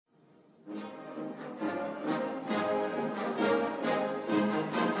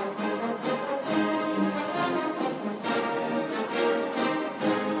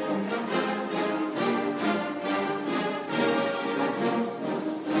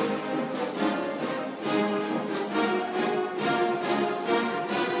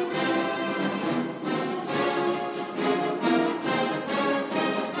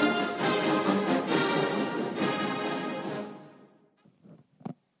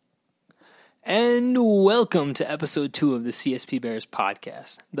And welcome to episode 2 of the CSP Bears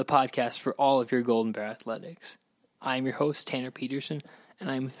podcast, the podcast for all of your Golden Bear athletics. I'm your host, Tanner Peterson, and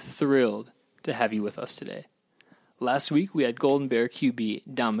I'm thrilled to have you with us today. Last week, we had Golden Bear QB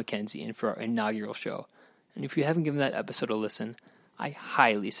Don McKenzie in for our inaugural show, and if you haven't given that episode a listen, I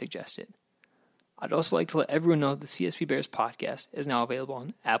highly suggest it. I'd also like to let everyone know the CSP Bears podcast is now available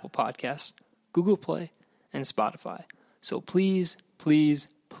on Apple Podcasts, Google Play, and Spotify. So please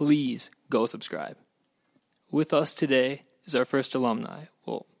go subscribe. With us today is our first alumni.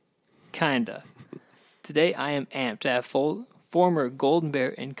 Well, kinda. Today I am amped to have former Golden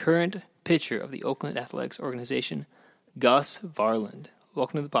Bear and current pitcher of the Oakland Athletics organization, Gus Varland.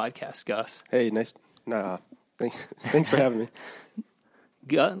 Welcome to the podcast, Gus. Hey, thanks for having me.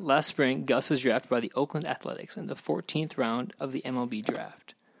 Last spring, Gus was drafted by the Oakland Athletics in the 14th round of the MLB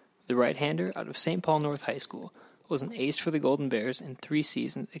draft. The right-hander out of St. Paul North High School was an ace for the Golden Bears in 3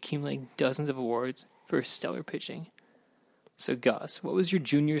 seasons, accumulating dozens of awards for his stellar pitching. So, Gus, what was your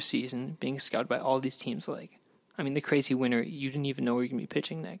junior season being scouted by all these teams like? I mean, the crazy winter, you didn't even know where you're going to be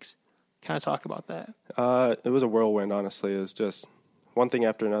pitching next. Kind of talk about that. It was a whirlwind, honestly. It was just one thing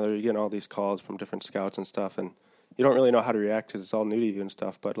after another. You're getting all these calls from different scouts and stuff, and you don't really know how to react because it's all new to you and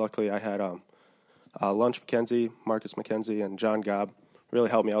stuff. But luckily, I had Lunch McKenzie, Marcus McKenzie, and John Gobb really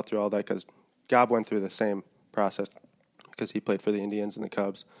helped me out through all that because Gobb went through the same process because he played for the Indians and the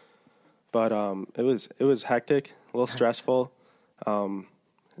Cubs. But it was hectic, a little stressful.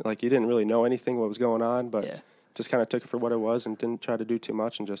 Like you didn't really know anything what was going on, but just kind of took it for what it was and didn't try to do too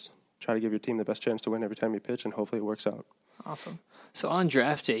much and just try to give your team the best chance to win every time you pitch, and hopefully it works out. Awesome. So on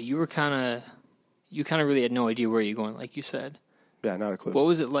draft day, you kind of really had no idea where you're going, like you said. Yeah, not a clue. What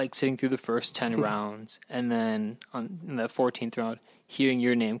was it like sitting through the first 10 rounds and then in that 14th round, hearing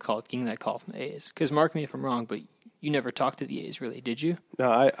your name called, getting that call from the A's? Because mark me if I'm wrong, but you never talked to the A's, really, did you?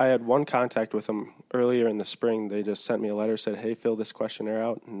 No, I had one contact with them earlier in the spring. They just sent me a letter, said, hey, fill this questionnaire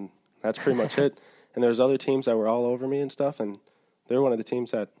out, and that's pretty much it. And there's other teams that were all over me and stuff, and they're one of the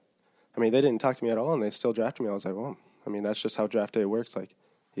teams that, they didn't talk to me at all, and they still drafted me. I was like, well, that's just how draft day works. Like,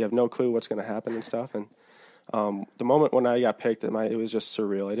 you have no clue what's going to happen and stuff, and the moment when I got picked, it was just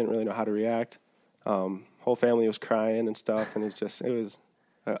surreal. I didn't really know how to react. Whole family was crying and stuff, and it was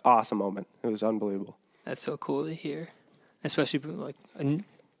an awesome moment. It was unbelievable. That's so cool to hear, especially like a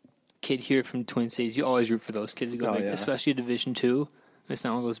kid here from Twin Cities. You always root for those kids to go big, especially Division II. It's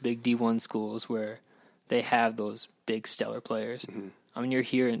not one of those big D1 schools where they have those big stellar players. Mm-hmm. You're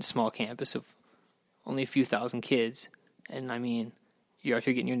here in a small campus of only a few thousand kids, and you're out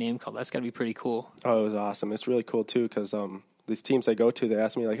here getting your name called. That's got to be pretty cool. Oh, it was awesome. It's really cool, too, because these teams I go to, they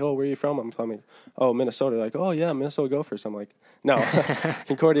ask me, like, oh, where are you from? I'm from, Minnesota. Like, oh, yeah, Minnesota Gophers. I'm like, no,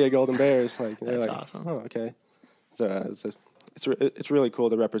 Concordia Golden Bears. Like, they're That's like, awesome. Oh, okay. So it's really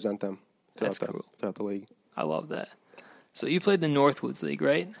cool to represent them throughout the league. I love that. So you played the Northwoods League,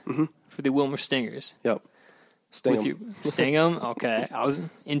 right? Mm-hmm. For the Wilmer Stingers. Yep. Stingham? Okay. I was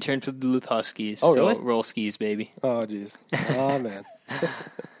interned for the Duluth Huskies. Oh, really? So roll skis, baby. Oh, jeez. Oh, man.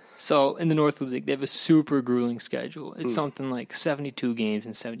 So in the Northwoods League, they have a super grueling schedule. It's something like 72 games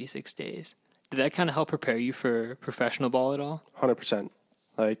in 76 days. Did that kind of help prepare you for professional ball at all? 100%.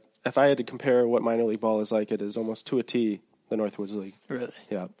 Like, if I had to compare what minor league ball is like, it is almost to a T the Northwoods League. Really?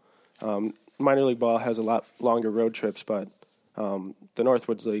 Yeah. Minor league ball has a lot longer road trips, but the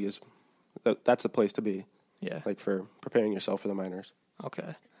Northwoods League that's the place to be. Yeah. Like for preparing yourself for the minors.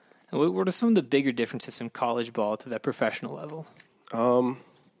 Okay. And what are some of the bigger differences from college ball to that professional level?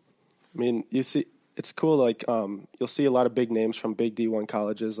 You see, it's cool. Like, you'll see a lot of big names from big D1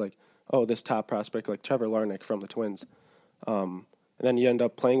 colleges, like, oh, this top prospect, like Trevor Larnach from the Twins. And then you end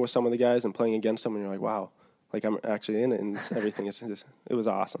up playing with some of the guys and playing against them, and you're like, wow, like I'm actually in it, and everything. It was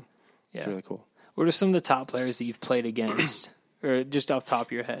awesome. Yeah. It's really cool. What are some of the top players that you've played against, or just off the top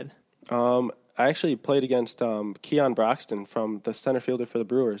of your head? I actually played against Keon Broxton from the center fielder for the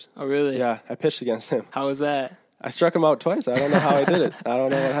Brewers. Oh, really? Yeah, I pitched against him. How was that? I struck him out twice. I don't know how I did it. I don't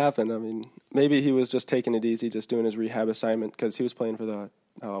know what happened. Maybe he was just taking it easy, just doing his rehab assignment, because he was playing for the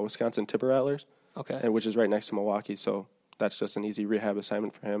Wisconsin Tipper Rattlers, which is right next to Milwaukee. So that's just an easy rehab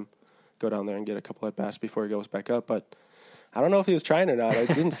assignment for him. Go down there and get a couple at bats before he goes back up. But I don't know if he was trying or not. It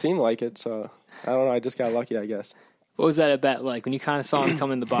didn't seem like it. So I don't know. I just got lucky, I guess. What was that at bat like? When you kind of saw him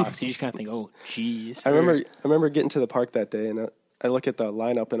come in the box, you just kind of think, oh, geez. I remember getting to the park that day, and I look at the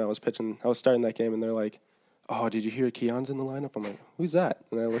lineup, and I was starting that game, and they're like, oh, did you hear Keon's in the lineup? I'm like, who's that?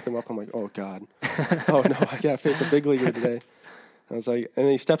 And I look him up. I'm like, oh, God. Oh, no, I got to face a big leaguer today. I was like, and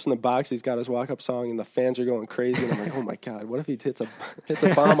then he steps in the box. He's got his walk-up song, and the fans are going crazy. And I'm like, oh, my God, what if he hits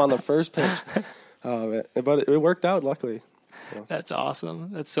a bomb on the first pitch? But it worked out, luckily. So. That's awesome.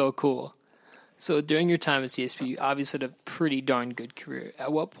 That's so cool. So during your time at CSP, you obviously had a pretty darn good career.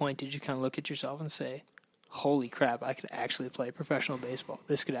 At what point did you kind of look at yourself and say, holy crap, I could actually play professional baseball.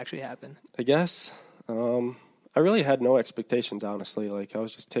 This could actually happen. I guess I really had no expectations, honestly. Like, I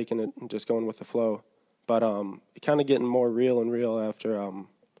was just taking it and just going with the flow. But it kind of getting more real and real after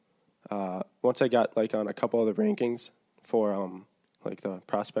once I got like on a couple of the rankings for like the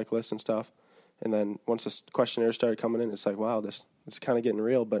prospect list and stuff. And then once the questionnaires started coming in, it's like, wow, this is kind of getting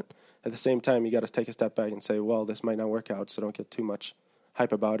real. But at the same time, you got to take a step back and say, well, this might not work out, so don't get too much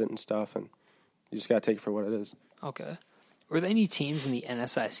hype about it and stuff. And you just got to take it for what it is. Okay. Were there any teams in the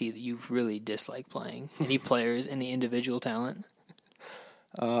NSIC that you've really disliked playing? Any players, any individual talent?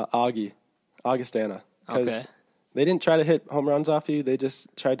 Augustana. Okay. They didn't try to hit home runs off you. They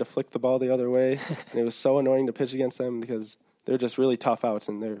just tried to flick the ball the other way. And it was so annoying to pitch against them because they're just really tough outs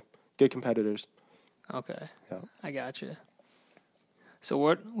and they're good competitors. Okay. Yeah. I gotcha. So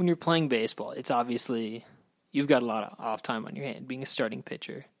when you're playing baseball, it's obviously you've got a lot of off time on your hand being a starting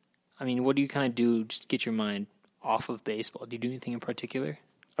pitcher. I mean, what do you kind of do just to get your mind off of baseball? Do you do anything in particular?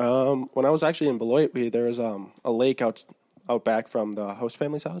 When I was actually in Beloit, there was a lake out back from the host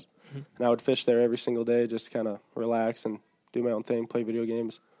family's house. Mm-hmm. And I would fish there every single day, just kind of relax and do my own thing, play video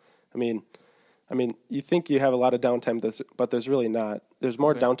games. I mean, you think you have a lot of downtime, but there's really not. There's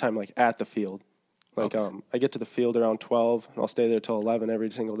more downtime like at the field. Like I get to the field around 12, and I'll stay there till 11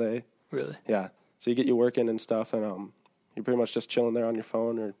 every single day. Really? Yeah. So you get your work in and stuff, and you're pretty much just chilling there on your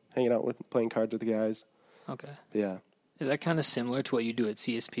phone or hanging out playing cards with the guys. Okay. Yeah. Is that kind of similar to what you do at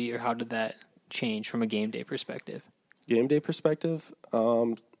CSP, or how did that change from a game day perspective? Game day perspective?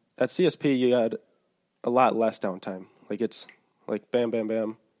 At CSP, you had a lot less downtime. Like, it's like bam, bam,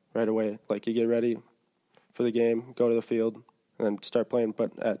 bam, right away. Like, you get ready for the game, go to the field, and then start playing.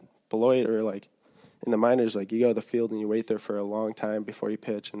 But at Beloit or, like, in the minors, like, you go to the field and you wait there for a long time before you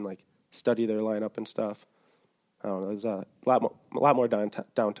pitch and, like, study their lineup and stuff. I don't know. There's a lot more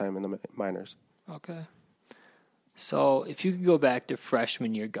downtime in the minors. Okay. So if you could go back to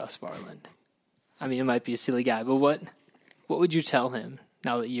freshman year Gus Varland, I mean, it might be a silly guy, but what would you tell him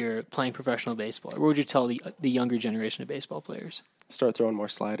now that you're playing professional baseball? Or what would you tell the younger generation of baseball players? Start throwing more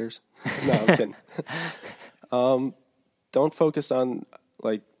sliders. No, I'm kidding. Don't focus on,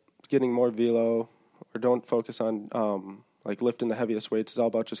 like, getting more velo, or don't focus on, like, lifting the heaviest weights. It's all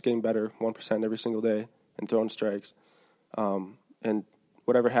about just getting better 1% every single day and throwing strikes. And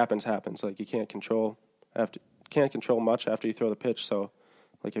whatever happens, happens. Like, you can't control much after you throw the pitch. So,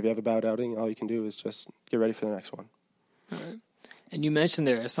 like, if you have a bad outing, all you can do is just get ready for the next one. All right. And you mentioned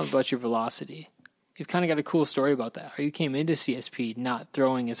there something about your velocity. You've kind of got a cool story about that. How you came into CSP not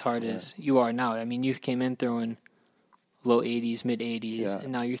throwing as hard as you are now. I mean, you came in throwing low 80s, mid 80s,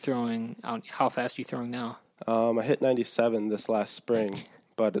 and now you're throwing. How fast are you throwing now? I hit 97 this last spring,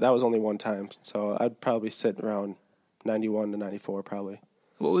 but that was only one time. So I'd probably sit around 91 to 94 probably.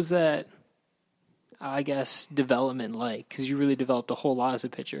 What was that, I guess, development like? Because you really developed a whole lot as a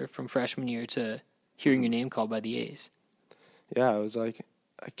pitcher from freshman year to hearing your name called by the A's. Yeah, it was like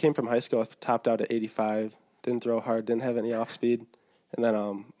I came from high school, I topped out at 85, didn't throw hard, didn't have any off speed. And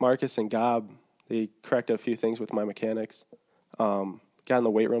then Marcus and Gob, they corrected a few things with my mechanics. Got in the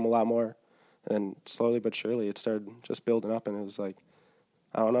weight room a lot more. And slowly but surely it started just building up, and it was like,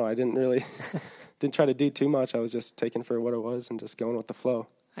 I don't know, I didn't try to do too much. I was just taking for what it was and just going with the flow.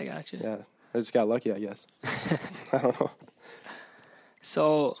 I got you. Yeah, I just got lucky, I guess. I don't know.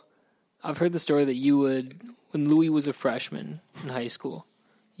 So I've heard the story that you would, when Louis was a freshman in high school,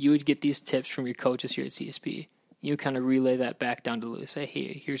 you would get these tips from your coaches here at CSP. You kind of relay that back down to Louis. Say,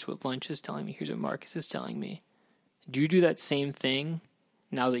 hey, here's what Lunch is telling me. Here's what Marcus is telling me. Do you do that same thing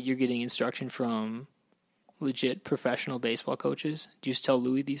now that you're getting instruction from legit professional baseball coaches? Do you just tell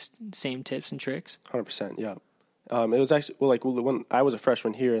Louis these same tips and tricks? 100%, yeah. It was actually, when I was a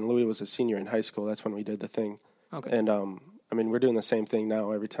freshman here and Louis was a senior in high school, that's when we did the thing. Okay. And, we're doing the same thing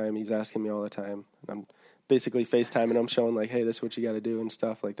now every time. He's asking me all the time. I'm basically FaceTiming him, showing, like, hey, this is what you got to do and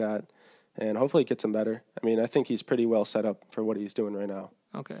stuff like that. And hopefully it gets him better. I mean, I think he's pretty well set up for what he's doing right now.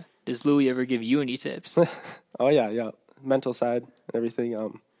 Okay. Does Louis ever give you any tips? Oh, yeah. Mental side and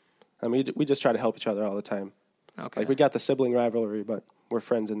everything. We just try to help each other all the time. Okay. Like, we got the sibling rivalry, but we're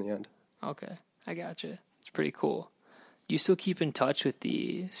friends in the end. Okay. I gotcha. It's pretty cool. Do you still keep in touch with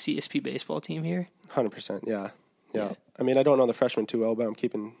the CSP baseball team here? 100%, yeah. I mean, I don't know the freshmen too well, but I'm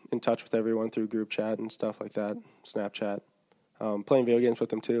keeping in touch with everyone through group chat and stuff like that, Snapchat. Playing video games with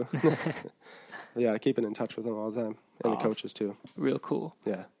them too. Yeah, keeping in touch with them all the time. And awesome. The coaches too. Real cool.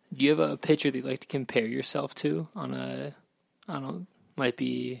 Yeah. Do you have a pitcher that you'd like to compare yourself to might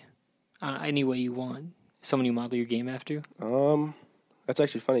be any way you want? Someone you model your game after? That's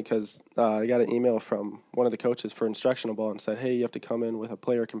actually funny because I got an email from one of the coaches for instructional ball and said, hey, you have to come in with a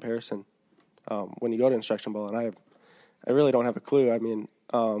player comparison when you go to instructional ball. And I really don't have a clue. I mean,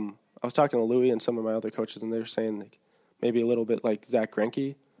 I was talking to Louie and some of my other coaches, and they were saying like, maybe a little bit like Zach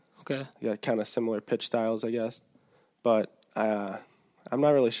Greinke. Okay. Yeah, kind of similar pitch styles, I guess. But I'm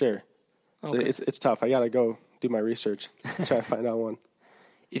not really sure. Okay. It's tough. I got to go do my research, try to find out one.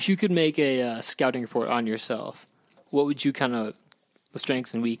 If you could make a scouting report on yourself, what would you kind of, the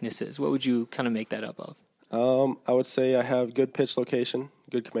strengths and weaknesses, what would you kind of make that up of? I would say I have good pitch location,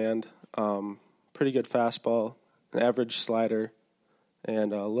 good command, pretty good fastball, an average slider,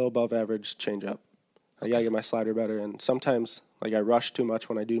 and a little above average changeup. I got to get my slider better, and sometimes like I rush too much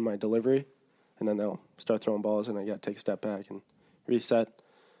when I do my delivery, and then they'll start throwing balls, and I got to take a step back and reset.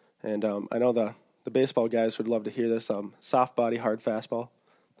 And I know the baseball guys would love to hear this, soft body, hard fastball.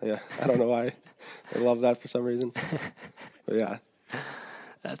 Yeah, I don't know why they love that for some reason. But yeah.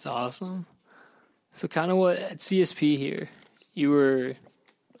 That's awesome. So kind of what, at CSP here, you were,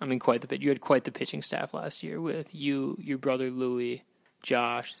 quite the bit. You had quite the pitching staff last year with you, your brother Louie,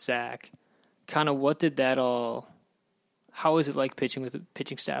 Josh, Zach. Kind of what did that all, how is it like pitching with a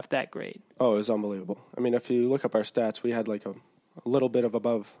pitching staff that great? Oh, it was unbelievable. I mean, if you look up our stats, we had like a little bit of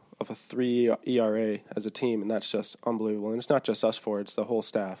above of a 3 ERA as a team, and that's just unbelievable. And it's not just us four, it's the whole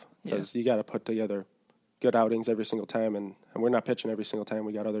staff, because you got to put together good outings every single time, and we're not pitching every single time.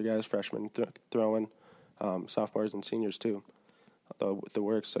 We got other guys, freshmen, throwing, sophomores and seniors too, the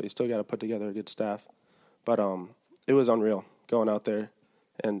works. So you still got to put together a good staff. But it was unreal going out there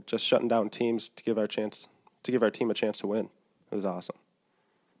and just shutting down teams to give our team a chance to win. It was awesome.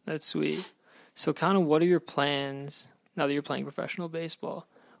 That's sweet. So kind of what are your plans now that you're playing professional baseball?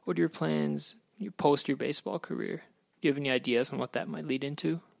 What are your plans post your baseball career? Do you have any ideas on what that might lead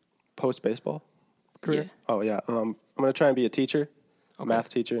into? Post baseball career? Yeah. Oh yeah. I'm gonna try and be a teacher, a math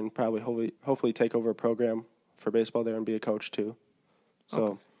teacher, and probably hopefully take over a program for baseball there and be a coach too. So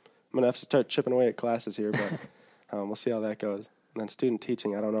I'm gonna have to start chipping away at classes here, but we'll see how that goes. And then student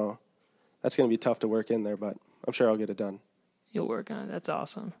teaching, I don't know. That's gonna be tough to work in there, but I'm sure I'll get it done. You'll work on it. That's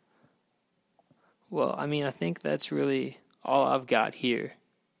awesome. Well, I think that's really all I've got here.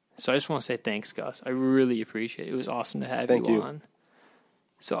 So I just want to say thanks, Gus. I really appreciate it. It was awesome to have you on.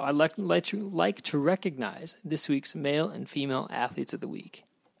 So I'd like to recognize this week's male and female athletes of the week.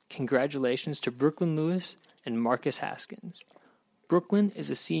 Congratulations to Brooklyn Lewis and Marcus Haskins. Brooklyn is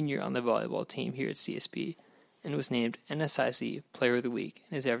a senior on the volleyball team here at CSP and was named NSIC Player of the Week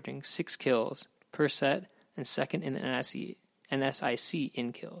and is averaging 6 kills per set and second in the NSIC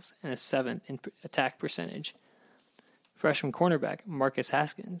in kills and a 7th in attack percentage. Freshman cornerback Marcus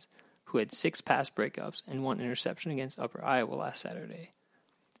Haskins, who had 6 pass breakups and 1 interception against Upper Iowa last Saturday.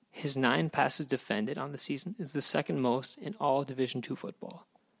 His 9 passes defended on the season is the second most in all Division II football.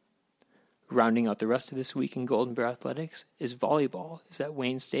 Rounding out the rest of this week in Golden Bear Athletics is volleyball is at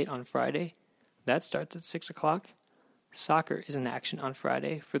Wayne State on Friday. That starts at 6 o'clock. Soccer is in action on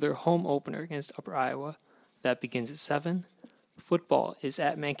Friday for their home opener against Upper Iowa. That begins at 7. Football is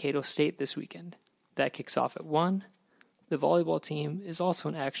at Mankato State this weekend. That kicks off at 1. The volleyball team is also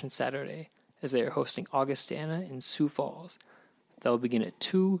in action Saturday as they are hosting Augustana in Sioux Falls. That will begin at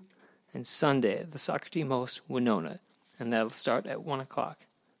 2. And Sunday, the soccer team hosts Winona, and that will start at 1 o'clock.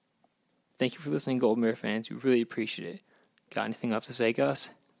 Thank you for listening, Golden Bear fans. We really appreciate it. Got anything left to say, Gus?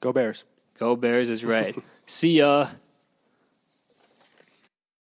 Go Bears. Go Bears is right. See ya.